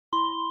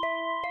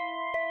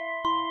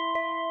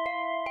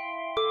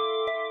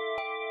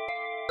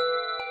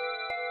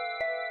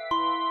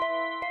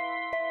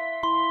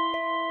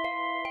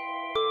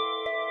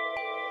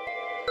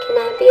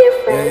be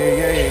a friend.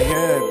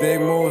 Yeah. Big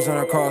moves on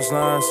our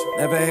coastlines.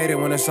 Never hate it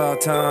when it's all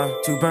time.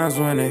 2 pounds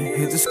when it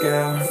hit the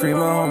scale. Free my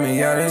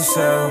homie out his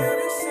cell.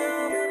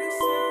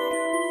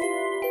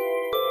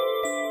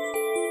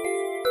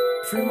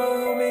 Free my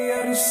homie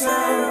out his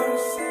cell.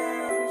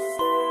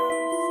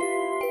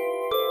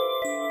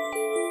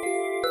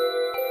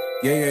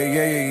 Yeah.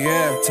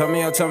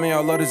 Tell me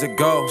how low does it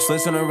go?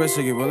 Slits on the wrist,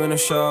 so you're willing to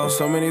show.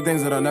 So many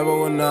things that I never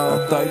would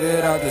know. I thought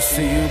that I'd just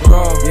see you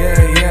grow.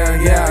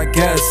 Yeah, I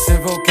guess.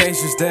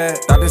 Invocations dead.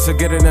 Thought this would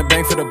get in the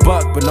bank for the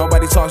buck, but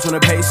nobody talks when the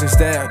patience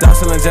dead.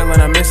 Docile and gentle,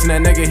 I'm missing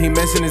that nigga. He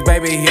missing his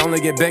baby, he only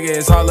get bigger.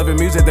 It's hard living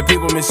music that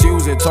people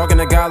misuse it. Talking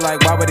to God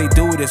like, why would they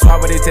do this? Why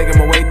would they take him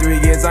away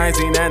 3 years? I ain't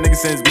seen that nigga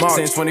since March.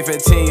 Since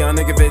 2015, young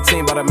nigga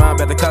 15, by the mind,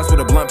 at the cuss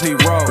with a blunt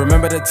P-roll.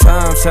 Remember the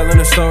times, telling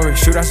the story.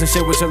 Shoot out some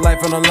shit with your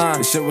life on the line.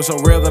 This shit was so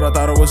real that I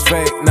thought it was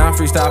fake. Now I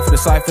freestyle for the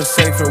cypher,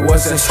 safer.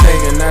 What's at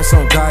stake? And that's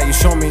on God. You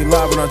show me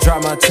love when I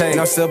drop my tape. And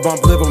I still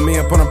bump live with me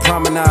up on a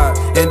promenade.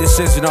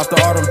 Indecision off the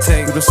autumn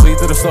take. Through the sleet,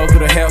 through the slow,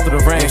 through the hail, through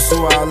the rain.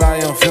 So I'll lie,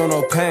 I don't feel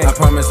no pain. I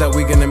promise that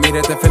we gonna meet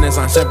at the finish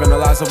line. Shipping the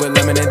lots with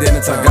lemon and dinner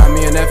time. I got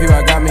me a nephew,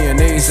 I got me a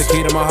niece. It's the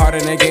key to my heart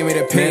and they gave me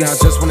the peace. Man, I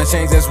just wanna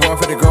change this world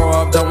for to grow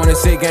up. Don't wanna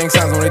see gang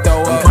signs when they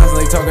throw up. I'm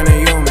constantly talking to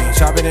you, me.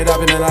 Chopping it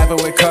up in the life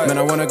of a cut.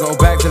 Man, I wanna go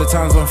back to the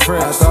times when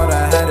fresh. I thought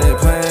I had it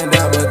planned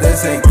out, but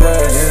this ain't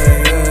good.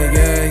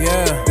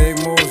 Yeah. Big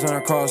moves on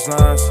our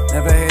coastlines.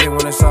 Never hate it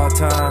when it's all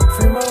time.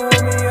 Free my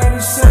homie out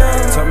his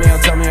cell.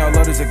 Tell me how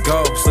low does it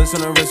go? Slits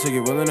on the wrist, so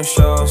you're willing to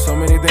show. So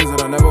many things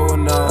that I never would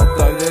know. I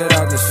thought that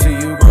I'd just see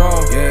you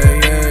grow.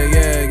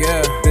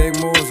 Yeah. Big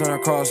moves on our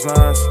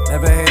coastlines.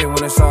 Never hate it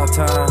when it's all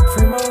time.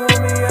 Free my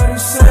homie out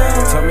his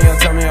cell.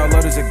 Tell me how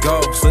low does it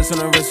go? Slits on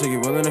the wrist, so you're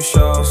willing to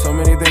show. So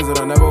many things that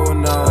I never would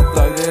know. I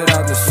thought that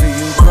I'd just see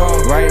you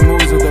grow. Right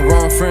moves with the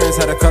wrong friends,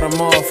 had to cut them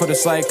off for the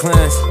slight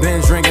cleanse.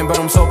 Been drinking, but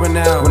I'm sober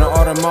now. When I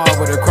order more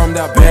with a crumbed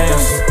out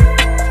bands.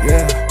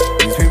 Yeah.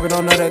 These people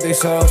don't know that they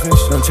selfish.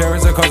 Don't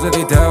cherish the cause that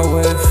they dealt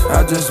with.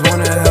 I just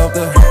wanna help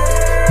them.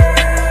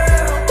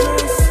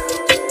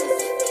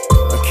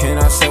 I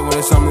cannot say when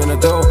it's something to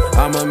do.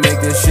 I'ma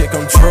make this shit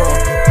come true.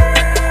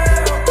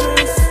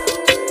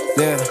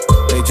 Yeah.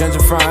 They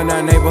gentrifying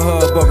our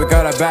neighborhood, but we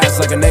got our backs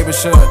like a neighbor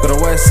should. Go to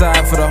west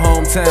side for the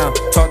hometown.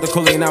 Talk to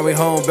Cooley, now we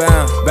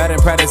homebound. Bad in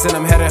practice and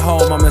I'm headed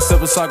home. I'm a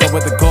silver sucker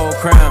with a gold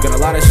crown. Got a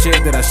lot of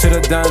shit that I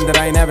should've done that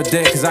I ain't never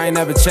did, cause I ain't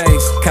never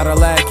chased.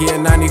 Cadillac, yeah,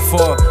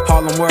 94.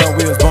 Harlem World,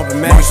 we was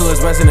bumping Max. Marshall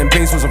is resting in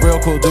peace, was a real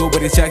cool dude,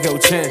 but he check your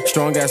chin.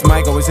 Strong ass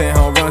Mike, always hitting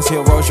home runs.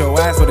 He'll roast your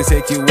ass, but he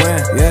take you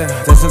in. Yeah,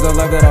 this is the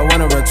love that I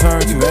wanna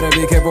return to. Better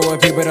be careful with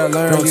people that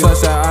learn. Don't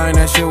touch that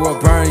iron, that shit will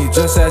burn you.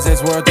 Just as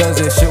this world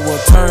does, this shit will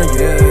turn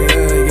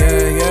you.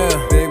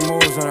 Yeah. Big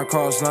moves on our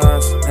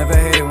coastlines. Never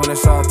hate it when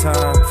it's all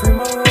time. Free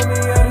my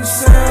homie out his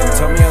cell.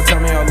 Tell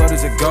me how low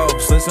does it go?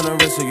 Slits on the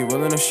wrist, so you're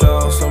willing to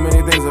show. So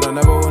many things that I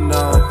never would know.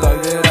 I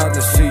thought that I'd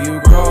just see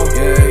you grow.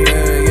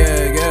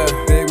 Yeah.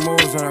 Big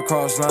moves on our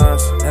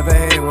coastlines. Never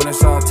hate it when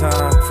it's all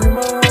time. Free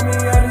my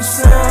homie out his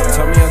cell.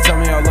 Tell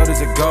me how low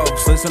does it go?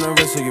 Slits on the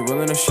wrist, so you're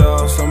willing to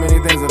show. So many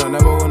things that I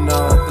never would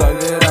know.